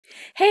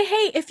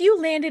Hey, if you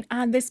landed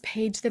on this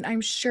page, then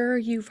I'm sure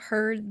you've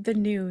heard the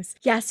news.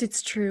 Yes,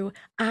 it's true.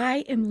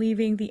 I am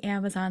leaving the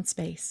Amazon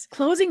space.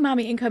 Closing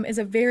Mommy Income is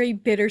a very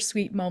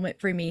bittersweet moment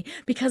for me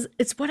because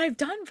it's what I've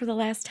done for the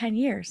last 10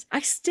 years.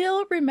 I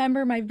still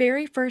remember my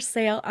very first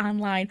sale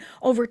online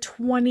over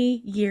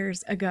 20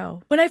 years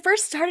ago. When I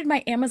first started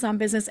my Amazon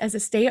business as a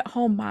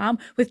stay-at-home mom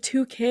with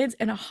 2 kids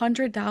and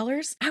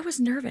 $100, I was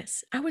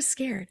nervous. I was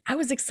scared. I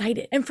was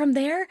excited. And from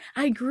there,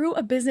 I grew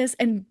a business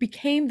and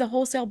became the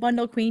wholesale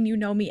bundle queen you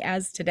know me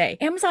as today.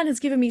 Amazon has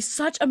given me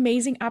such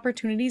amazing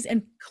opportunities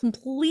and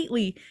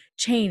completely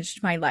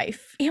changed my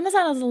life.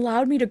 Amazon has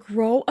allowed me to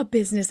grow a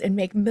business and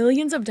make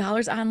millions of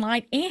dollars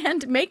online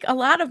and make a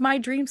lot of my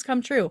dreams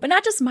come true. But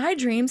not just my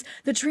dreams,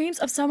 the dreams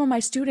of some of my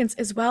students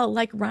as well,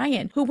 like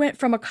Ryan, who went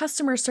from a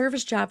customer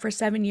service job for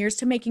 7 years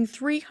to making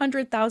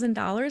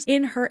 $300,000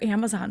 in her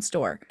Amazon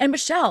store. And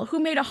Michelle, who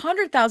made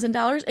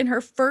 $100,000 in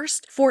her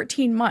first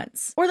 14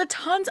 months. Or the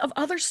tons of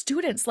other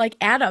students like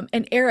Adam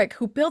and Eric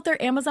who built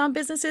their Amazon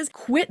businesses,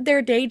 quit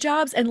their day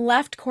jobs, and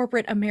left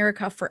corporate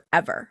America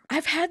forever.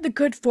 I've had the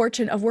good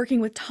fortune of working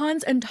with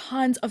tons and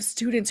tons of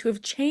students who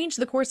have changed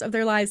the course of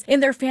their lives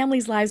and their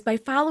families' lives by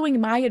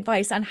following my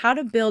advice on how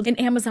to build an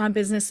Amazon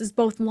business is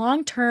both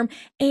long-term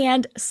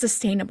and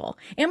sustainable.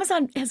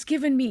 Amazon has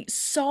given me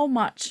so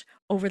much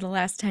over the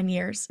last 10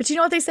 years. But you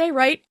know what they say,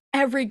 right?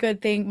 Every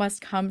good thing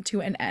must come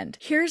to an end.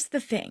 Here's the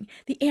thing.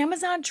 The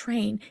Amazon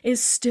train is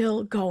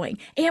still going.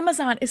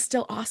 Amazon is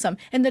still awesome.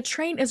 And the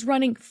train is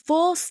running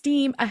full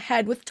steam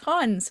ahead with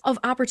tons of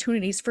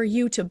opportunities for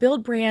you to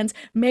build brands,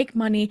 make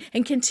money,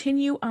 and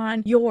continue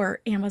on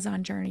your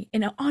Amazon journey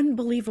in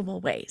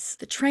unbelievable ways.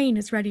 The train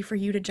is ready for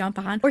you to jump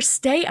on or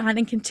stay on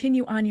and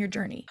continue on your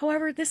journey.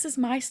 However, this is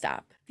my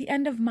stop. The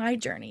end of my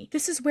journey.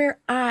 This is where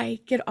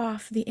I get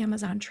off the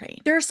Amazon train.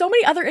 There are so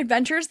many other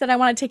adventures that I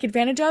want to take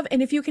advantage of,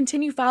 and if you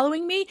continue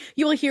following me,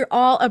 you will hear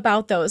all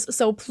about those,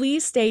 so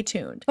please stay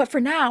tuned. But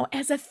for now,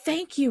 as a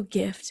thank you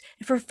gift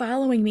for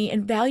following me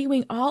and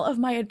valuing all of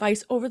my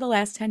advice over the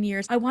last 10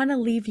 years, I want to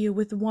leave you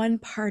with one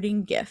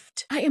parting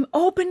gift. I am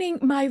opening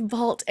my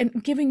vault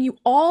and giving you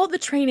all the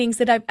trainings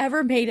that I've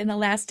ever made in the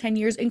last 10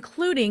 years,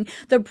 including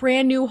the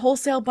brand new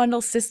Wholesale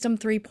Bundle System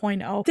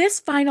 3.0. This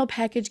final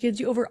package gives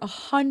you over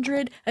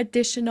 100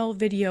 additional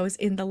videos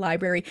in the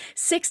library,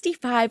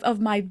 65 of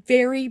my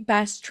very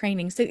best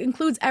trainings. It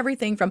includes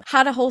everything from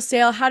how to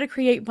wholesale, how to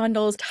create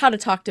bundles, how to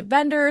talk to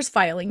vendors,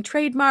 filing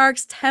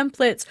trademarks,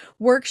 templates,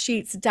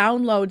 worksheets,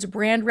 downloads,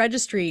 brand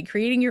registry,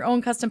 creating your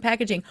own custom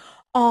packaging,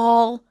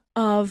 all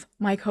of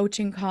my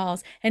coaching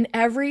calls and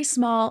every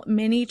small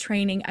mini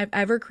training I've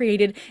ever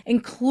created,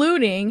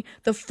 including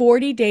the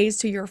 40 days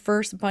to your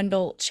first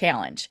bundle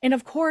challenge. And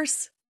of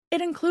course, it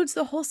includes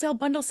the wholesale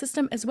bundle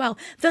system as well.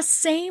 The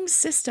same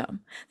system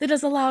that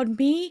has allowed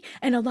me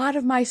and a lot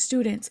of my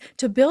students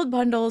to build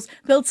bundles,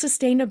 build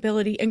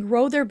sustainability, and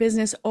grow their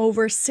business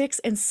over 6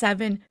 and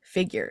 7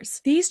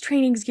 figures. These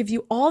trainings give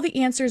you all the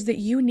answers that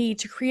you need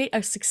to create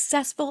a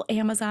successful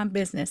Amazon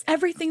business.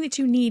 Everything that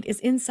you need is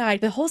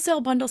inside the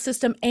wholesale bundle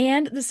system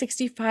and the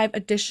 65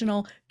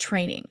 additional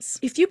trainings.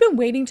 If you've been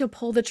waiting to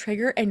pull the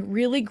trigger and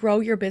really grow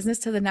your business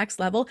to the next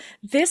level,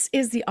 this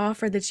is the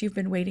offer that you've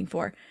been waiting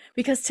for.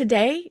 Because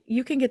today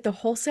you can get the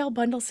wholesale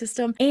bundle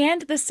system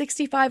and the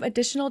 65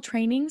 additional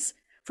trainings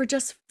for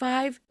just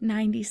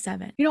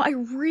 $597. You know, I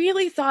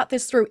really thought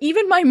this through.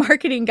 Even my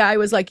marketing guy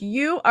was like,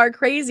 you are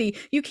crazy.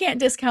 You can't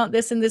discount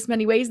this in this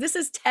many ways. This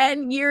is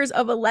 10 years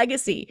of a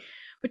legacy.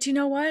 But you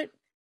know what?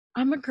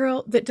 I'm a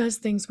girl that does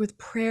things with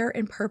prayer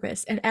and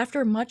purpose, and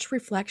after much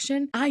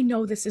reflection, I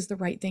know this is the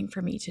right thing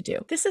for me to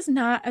do. This is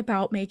not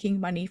about making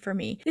money for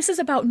me. This is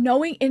about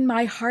knowing in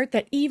my heart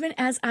that even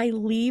as I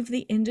leave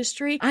the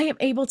industry, I am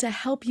able to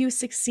help you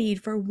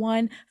succeed for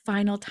one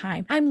final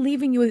time. I'm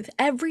leaving you with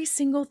every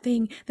single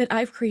thing that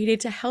I've created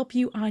to help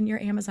you on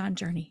your Amazon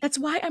journey. That's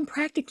why I'm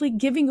practically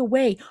giving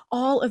away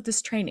all of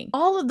this training,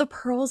 all of the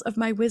pearls of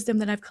my wisdom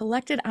that I've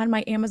collected on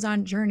my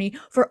Amazon journey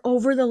for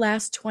over the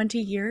last 20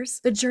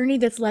 years, the journey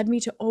that's led me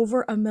to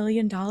over $1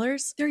 million.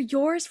 They're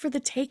yours for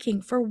the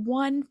taking for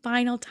one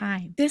final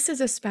time. This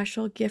is a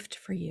special gift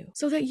for you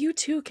so that you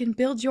too can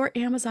build your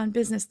Amazon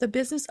business, the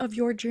business of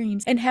your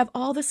dreams, and have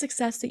all the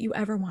success that you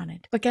ever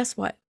wanted. But guess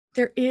what?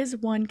 There is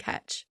one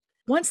catch.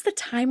 Once the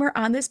timer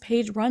on this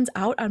page runs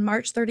out on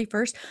March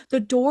 31st,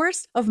 the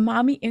doors of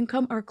Mommy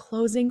Income are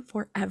closing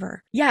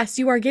forever. Yes,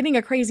 you are getting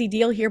a crazy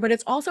deal here, but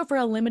it's also for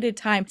a limited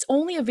time. It's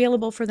only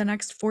available for the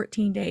next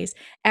 14 days,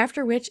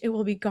 after which it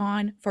will be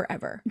gone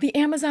forever. The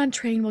Amazon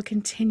train will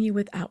continue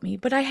without me,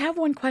 but I have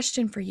one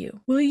question for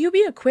you. Will you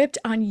be equipped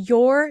on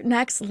your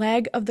next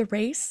leg of the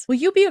race? Will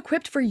you be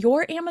equipped for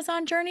your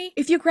Amazon journey?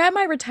 If you grab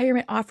my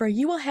retirement offer,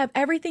 you will have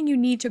everything you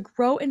need to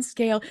grow and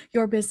scale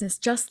your business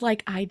just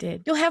like I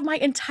did. You'll have my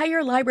entire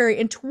entire library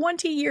and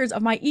 20 years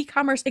of my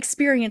e-commerce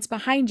experience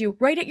behind you,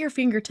 right at your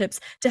fingertips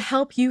to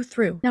help you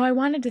through. Now, I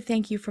wanted to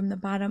thank you from the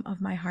bottom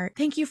of my heart.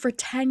 Thank you for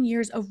 10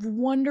 years of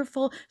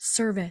wonderful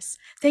service.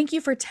 Thank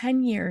you for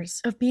 10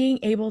 years of being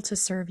able to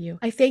serve you.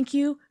 I thank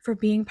you for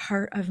being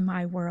part of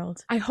my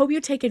world. I hope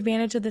you take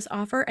advantage of this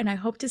offer, and I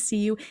hope to see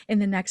you in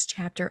the next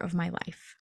chapter of my life.